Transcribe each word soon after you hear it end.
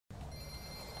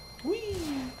Wee!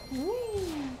 Wee!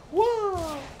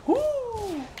 Wah!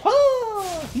 Woo!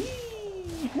 Ha!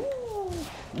 Hee! Woo!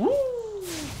 Woo!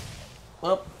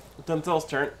 Well, Denzel's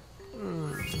turn.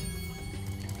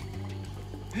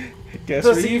 Guess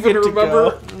Does where he you even get to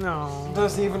remember? go. No.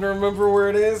 Does he even remember where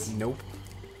it is? Nope.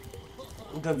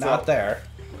 Denzel. Not there.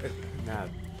 Nah,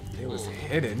 it was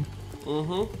hidden.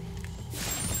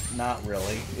 Mm-hmm. Not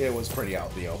really. It was pretty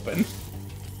out in the open.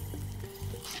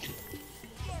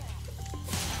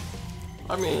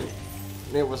 I mean,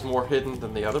 it was more hidden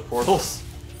than the other portals.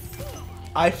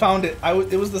 I found it.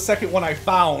 It was the second one I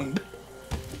found.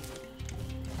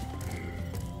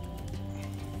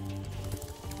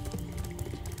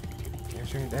 Can't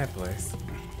show you that place.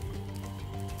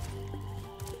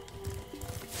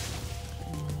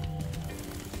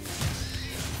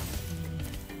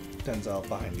 Denzel,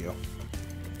 behind you.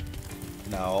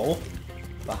 No.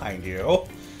 Behind you.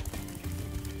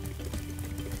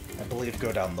 I believe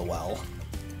go down the well.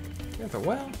 There's a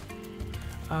well.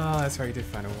 Oh, that's right. You did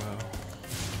find a well.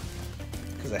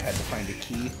 Because I had to find a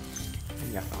key.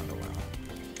 And I found a well.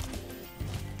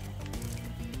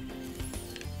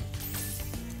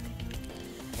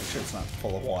 Make sure it's not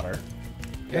full of water.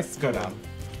 Yes, Go down.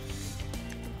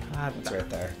 Ah, It's right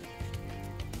there.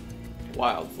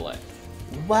 Wild flag.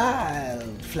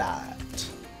 Wild flight.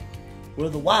 Where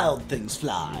the wild things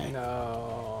fly.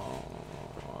 No,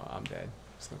 I'm dead.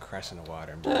 I'm just gonna crash in the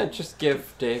water and burn. Just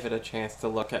give David a chance to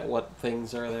look at what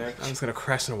things are there. I'm just gonna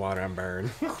crash in the water and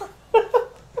burn.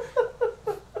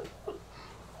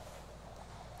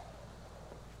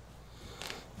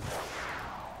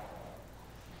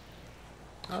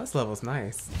 Oh, this level's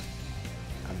nice.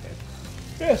 I'm dead.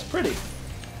 Yeah, it's pretty.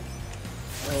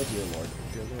 Oh dear lord.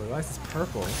 Dear Lord, why is this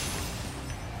purple?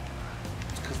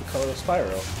 It's because the color of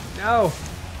Spyro. No!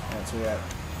 That's what we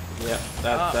have.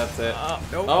 Yeah, that's it.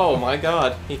 Nope. Oh my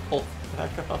god, he pulled it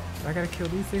back up. I gotta kill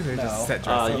these things or No. just set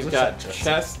dress You've Those got are set dresses.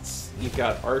 chests, you've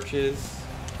got arches,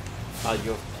 you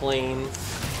have planes.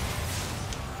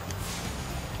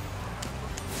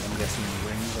 I'm guessing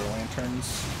rings or lanterns.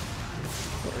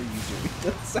 What are you doing to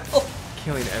yourself?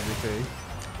 killing everything.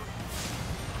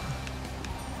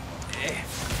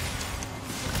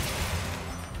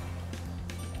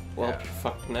 Well, Yeah. you're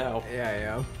fucked now. Yeah, I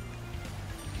am.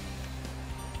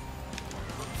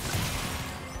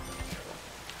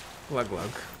 Glug glug.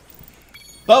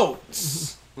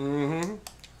 Boats! Mm-hmm.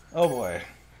 Oh boy.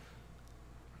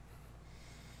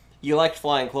 You liked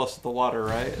flying close to the water,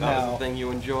 right? That was No. the thing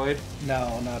you enjoyed?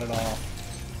 No, not at all.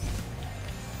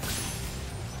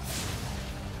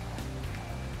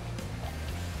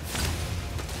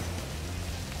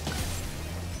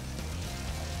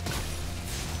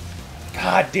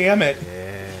 God damn it!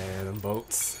 Yeah, them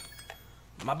boats.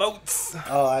 My boats!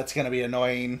 Oh, that's gonna be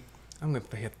annoying. I'm gonna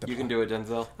hit the. You can do it,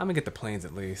 Denzel. I'm gonna get the planes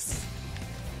at least.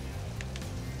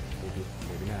 Maybe,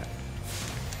 maybe not.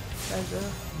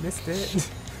 Missed it.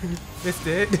 Missed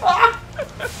it.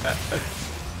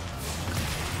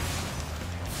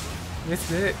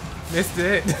 Missed it. Missed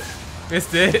it.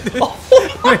 Missed it.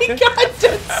 Oh my god,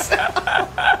 Denzel!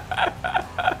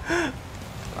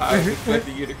 I was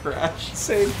expecting you to crash.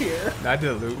 Same here. I did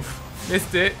a loop.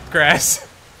 Missed it. Crash.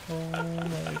 Oh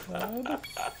my god.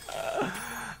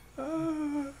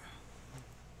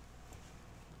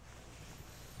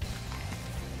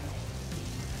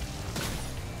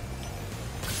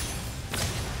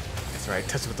 That's right.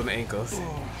 Touch it with them ankles.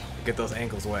 Get those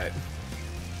ankles wet.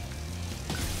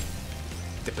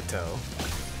 Dip a toe.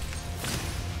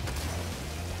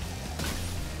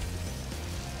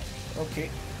 Okay.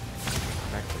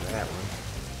 Back to that one.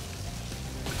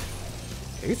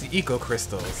 These eco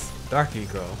crystals. Dark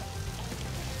eco.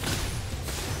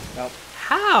 Nope.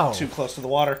 How? Too close to the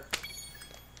water.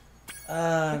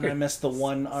 And I missed the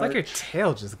one It's arch. like your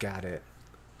tail just got it.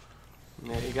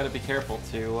 Yeah, you gotta be careful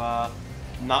to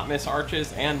not miss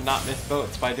arches and not miss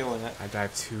boats by doing it. I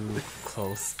dived too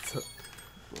close to...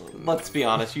 Let's be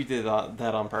honest, you did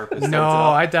that on purpose. No,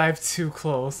 Denzel. I dived too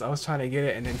close. I was trying to get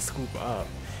it and then scoop up.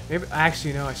 Maybe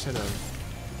actually no, I should have.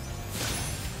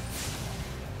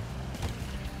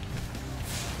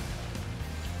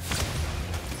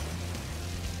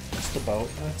 Missed the boat.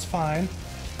 That's fine.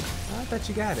 I thought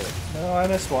you got it. No, I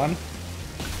missed one.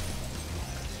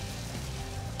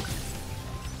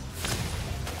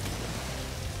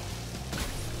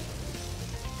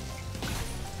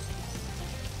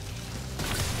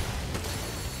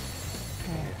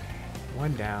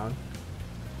 One down.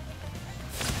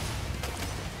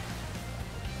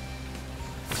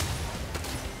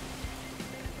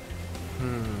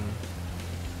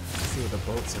 Let's see where the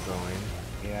boats are going.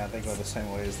 Yeah, they go the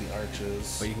same way as the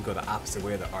arches. But you can go the opposite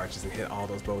way of the arches and hit all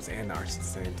those boats and the arches at the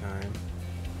same time.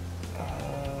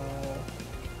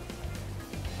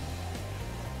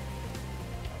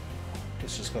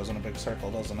 This just goes in a big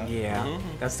circle, doesn't it? Yeah, Mhm.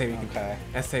 that's saying you can. Okay.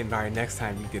 That's saying by next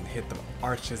time you can hit the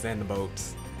arches and the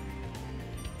boats.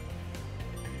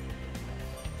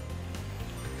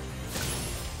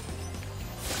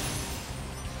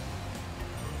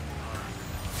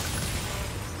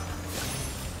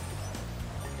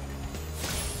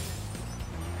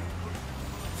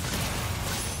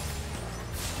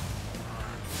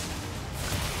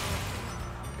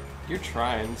 You're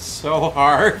trying so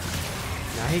hard.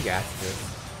 Now he got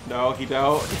this. No, he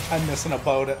don't. I'm missing a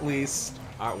boat at least.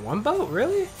 One boat,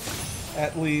 really?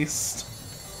 At least.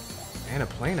 And a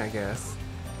plane, I guess.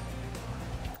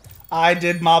 I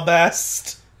did my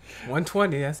best.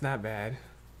 120, that's not bad.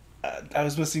 I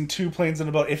was missing 2 planes and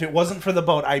a boat. If it wasn't for the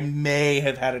boat, I may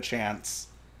have had a chance.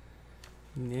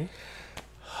 Yeah.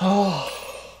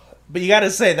 But you gotta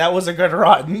say, that was a good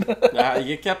run. Nah,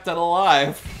 you kept it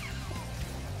alive.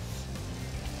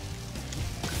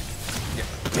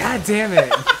 God damn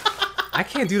it! I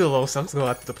can't do the low, so I'm just gonna go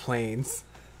after the planes.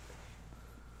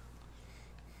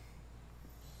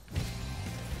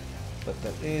 But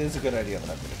that is a good idea that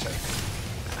I'm gonna take.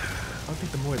 I'll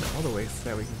take the more the other way so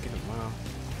that we can get them well.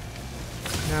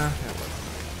 Nah, that wasn't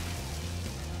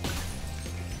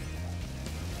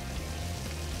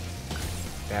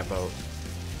right. That boat.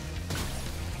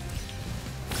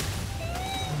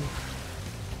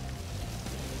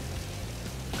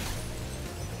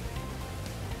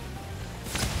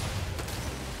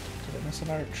 Did I miss an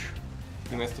arch?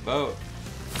 You missed a boat.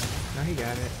 No, he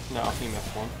got it. No, he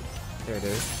missed one. There it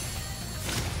is.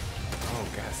 Oh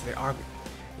gosh, they are.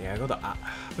 Yeah, go the.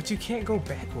 But you can't go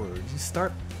backwards. You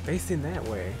start facing that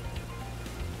way.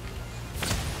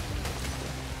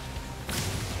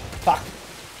 Fuck!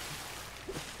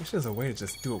 Wish there's a way to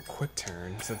just do a quick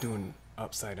turn instead of doing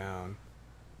upside down.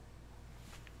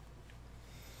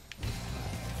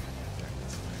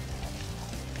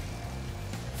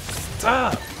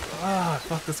 Stop! Ah,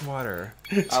 fuck this water.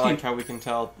 I like how we can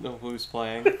tell who's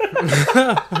playing.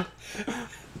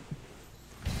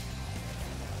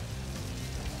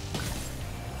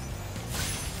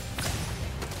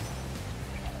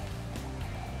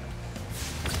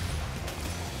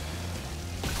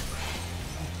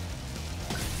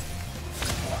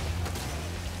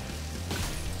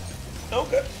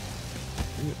 Okay.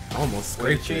 Almost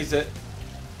Way to scraped cheese it. it.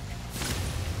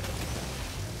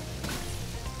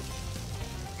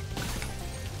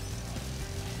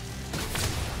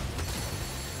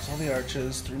 There's all the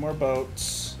arches, 3 more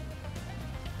boats.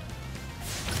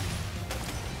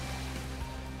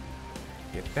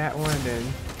 Get that one, then.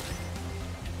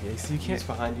 Yeah, so you He's can't.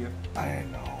 behind you. I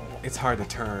know. It's hard to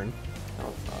turn. No,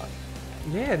 it's not.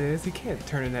 Yeah, it is. You can't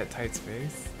turn in that tight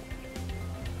space.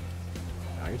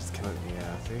 Oh, you're just killing me.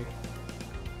 Yeah, see?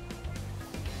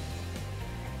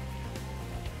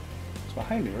 It's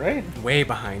behind me, right? Way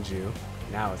behind you.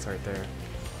 Now it's right there.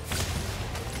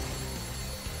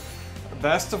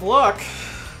 Best of luck.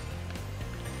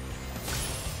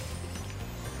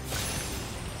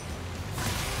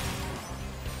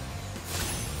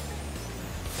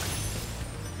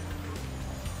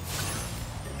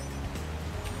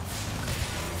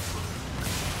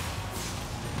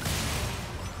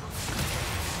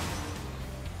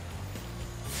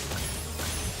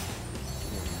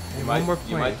 One more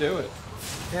You might plane. do it.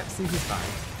 Yeah, see, he's fine.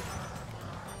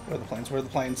 Where are the planes? Where are the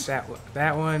planes? That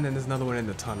one, and there's another one in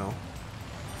the tunnel.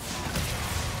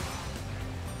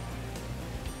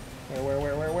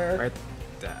 Where? Right.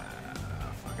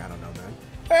 Fuck, I don't know, man.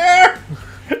 Where?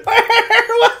 Where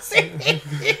was he?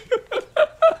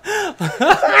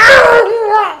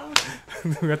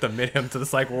 We have to admit him to the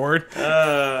psych ward.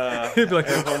 He'd be like,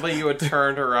 if only you had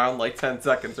turned around like 10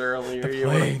 seconds earlier, The you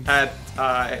would have planes. had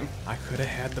time. I could have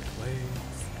had the planes.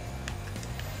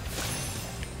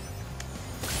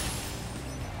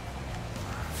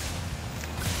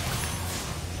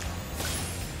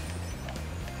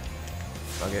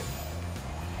 Fuck it.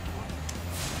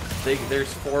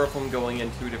 There's 4 of them going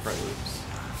in 2 different loops.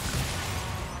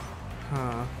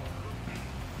 Huh.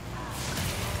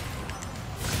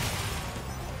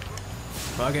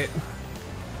 Fuck it.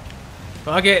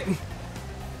 Fuck it.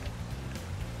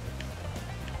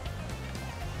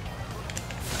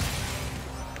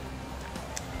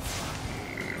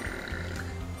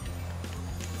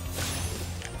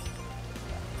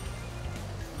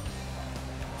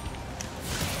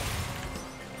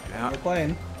 On the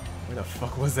plane. Where the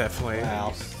fuck was that plane?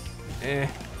 Wow. Eh.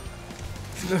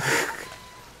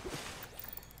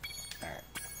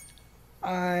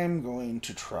 I'm going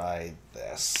to try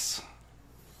this.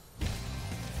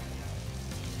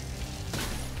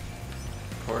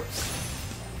 Corpse.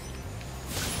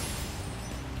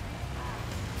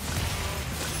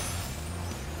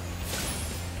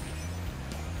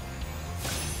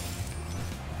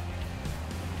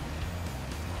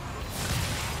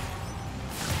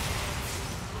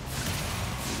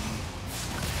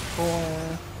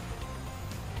 Four.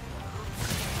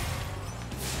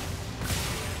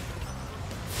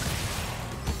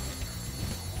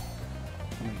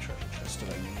 How many treasure chests did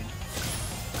I need?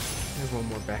 There's one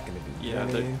more back in the Yeah,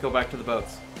 beginning. go back to the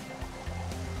boats.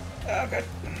 Okay.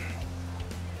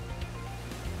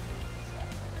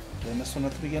 Did I miss one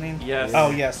at the beginning? Yes.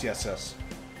 Oh, yes, yes, yes.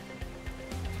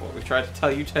 What we tried to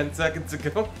tell you 10 seconds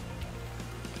ago.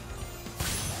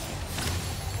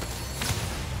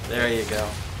 There you go.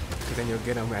 Because then you'll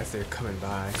get them as they're coming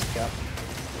by. Yep.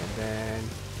 And then...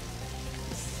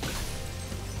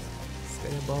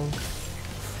 Stay a bone.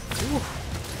 Ooh.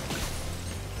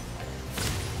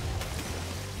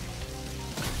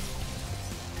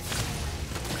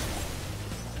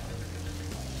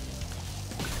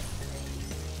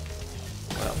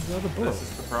 Well, Another boat. this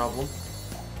is the problem.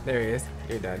 There he is.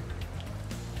 You're done.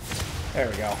 There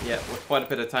we go. Yeah, with quite a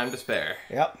bit of time to spare.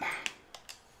 Yep.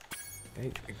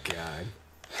 Thank God.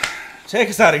 Take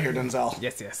us out of here, Denzel.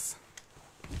 Yes, yes.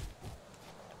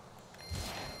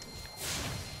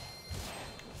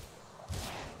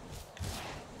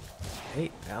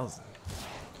 $8,000.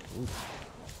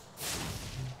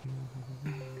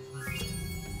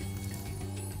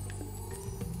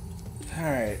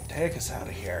 Alright, take us out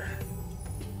of here.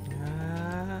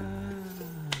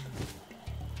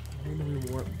 Where do we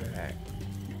warp back?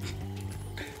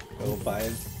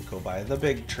 Go by the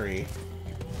big tree.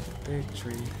 Big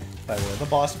tree. By where the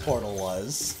boss portal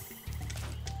was.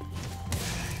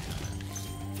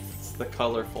 It's the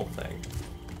colorful thing.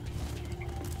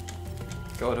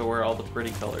 Go to where all the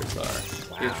pretty colors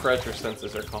are. Wow. Your treasure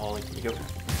senses are calling you.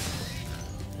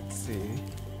 Let's see.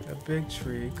 A big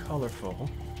tree, colorful.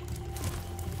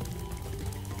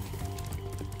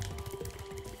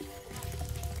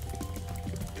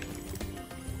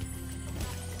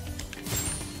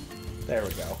 There we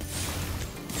go.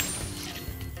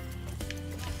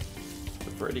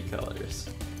 The pretty colors.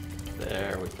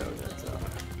 There we go, Denzel.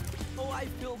 Oh, I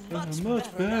feel much,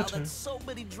 much better now better. that so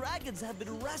many dragons have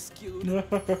been rescued.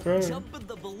 Dreamweaver's Jump in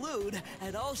the balloon,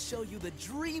 and I'll show you the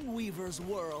Dreamweaver's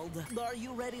world. Are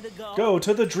you ready to go? Go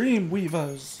to the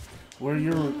Dreamweavers, where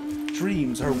your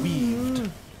dreams are weaved.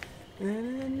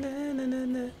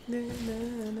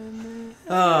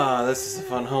 Ah, this is a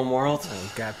fun home world.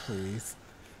 Oh, God, please.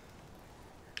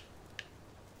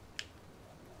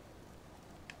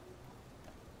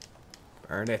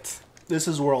 Burn it. This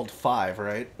is World 5,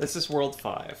 right? This is World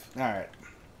 5. Alright.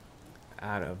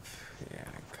 Out of... Yeah,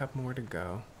 a couple more to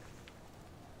go.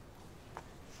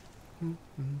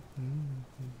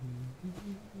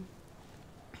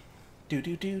 Do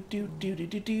do do do do do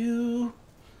do do.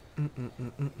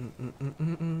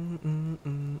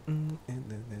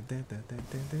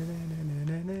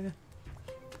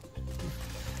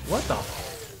 What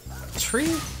the?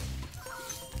 Tree?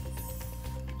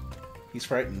 He's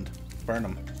frightened. Burn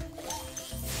him.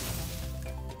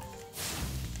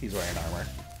 He's wearing armor.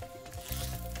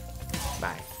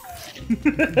 Bye.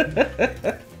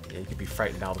 Yeah, you could be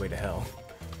frightened all the way to hell.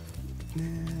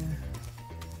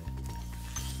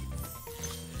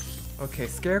 Okay,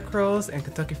 scarecrows and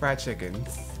Kentucky Fried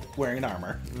Chickens. Wearing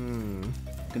armor. Mmm.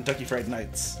 Kentucky Fried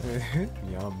Knights.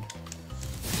 Yum.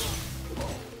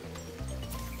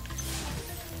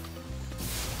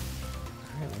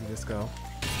 Alright, let me just go.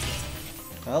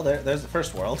 Well, there's the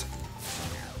first world.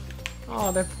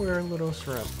 Oh, that poor little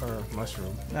shrimp, or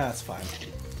mushroom. That's fine.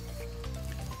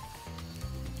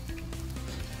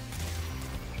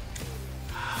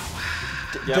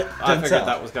 Yep, I figured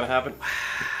that was gonna happen.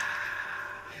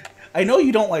 I know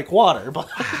you don't like water, but...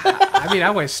 I mean,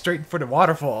 I went straight for the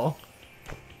waterfall.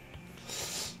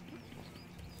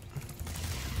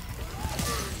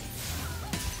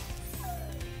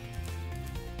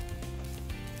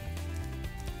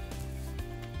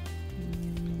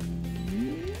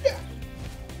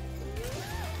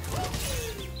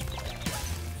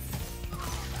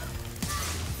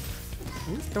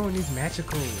 Who's throwing these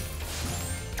magical...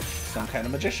 Some kind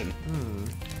of magician.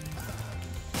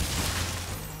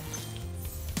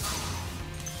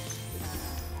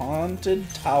 Haunted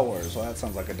Towers. Well, that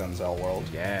sounds like a Denzel world.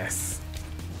 Yes.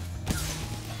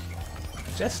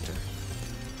 Jester.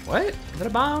 What? Is that a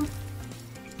bomb?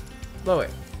 Blow it.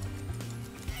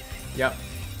 Yep.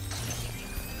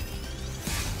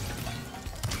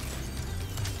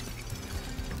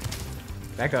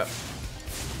 Back up.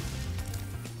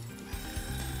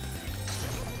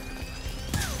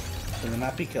 Can they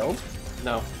not be killed?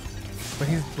 No, But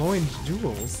he's blowing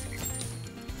jewels.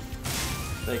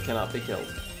 they cannot be killed.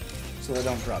 So they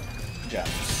don't drop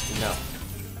gems. No.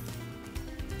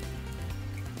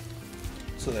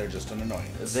 So they're just an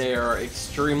annoyance. They are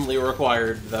extremely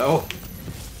required, though.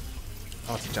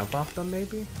 Oh, to jump off them,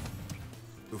 maybe?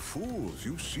 The fools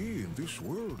you see in this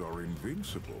world are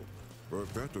invincible,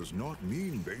 but that does not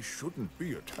mean they shouldn't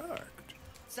be attacked.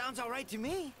 Sounds all right to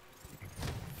me.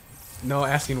 No,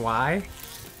 asking why?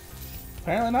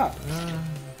 Apparently not.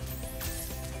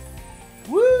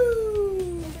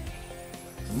 Woo!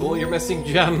 Fool, you're missing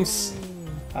gems.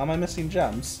 How am I missing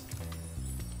gems?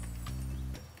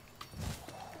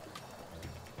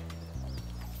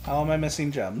 How am I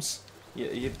missing gems?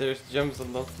 There's gems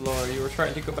on the floor. You were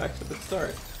trying to go back to the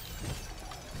start.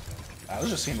 I was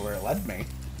just seeing where it led me.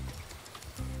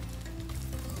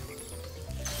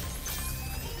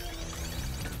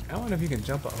 I don't know if you can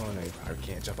jump. Oh no, you probably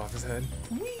can't jump off his head.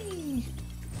 Whee!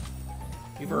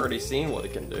 You've already seen what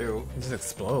it can do. It just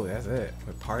explode. That's it.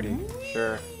 With party.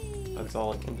 Sure, that's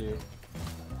all it can do.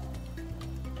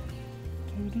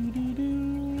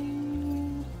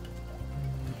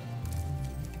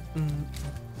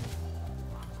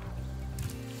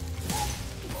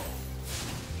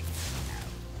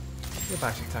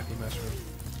 Goodbye, shiitake mushroom.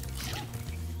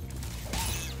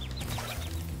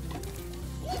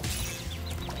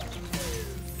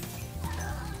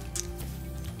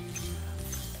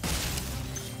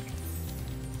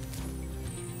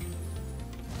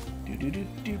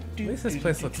 At least this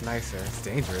place looks nicer. It's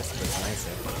dangerous, but it's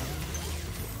nicer.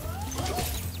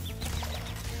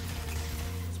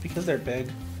 It's because they're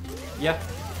big. Yeah,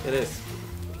 it is.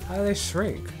 How do they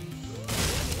shrink?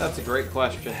 That's a great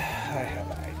question. I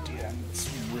have an idea. It's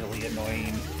really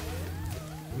annoying.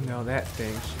 No, that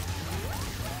thing.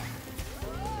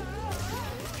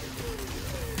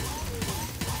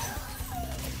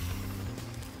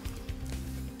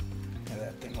 Yeah,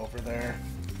 that thing over there.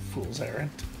 Fool's errand.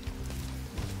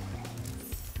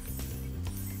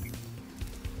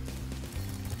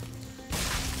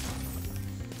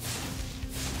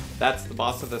 That's the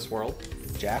boss of this world.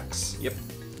 Jax. Yep.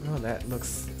 Oh, that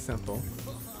looks simple.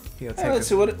 He'll Hey, take let's us.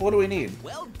 see, what do we need?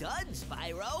 Well done,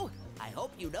 Spyro. I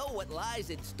hope you know what lies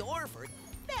in store for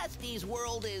Nasty's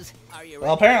world is. Are you ready?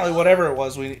 Well, apparently whatever it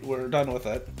was, we're done with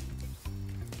it.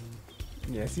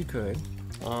 Yes, you could.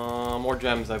 More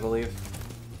gems, I believe.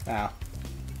 Now.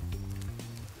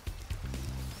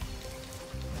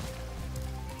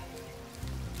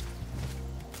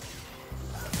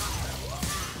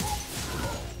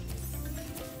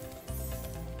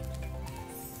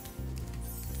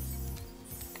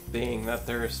 Being that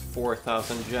there's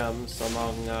 4,000 gems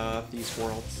among these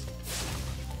worlds.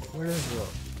 Where is it?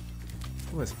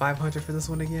 What was 500 for this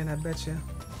one again? I bet you.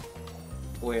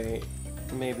 Wait,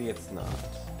 maybe it's not.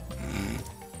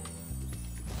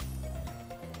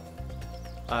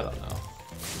 I don't know.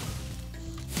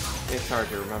 It's hard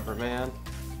to remember, man.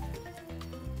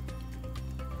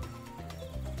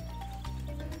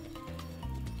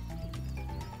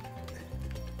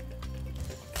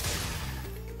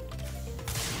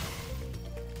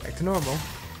 Back to normal.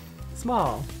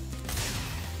 Small.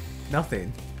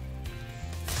 Nothing.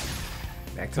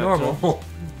 Back to normal.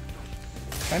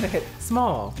 Trying to hit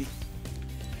Small. the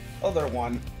other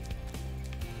one.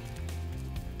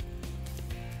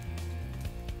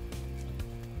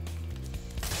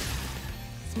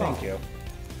 Small. Thank you.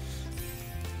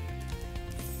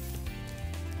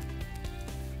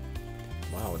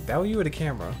 Wow, that was you with the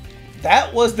camera.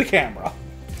 That was the camera.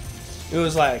 It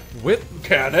was like, Whip.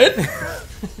 can it?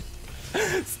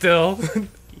 Still.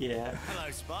 Yeah. Hello,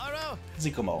 Spyro.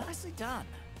 Zikomo. Nicely done.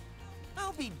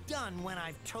 I'll be done when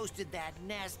I've toasted that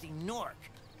nasty Nork.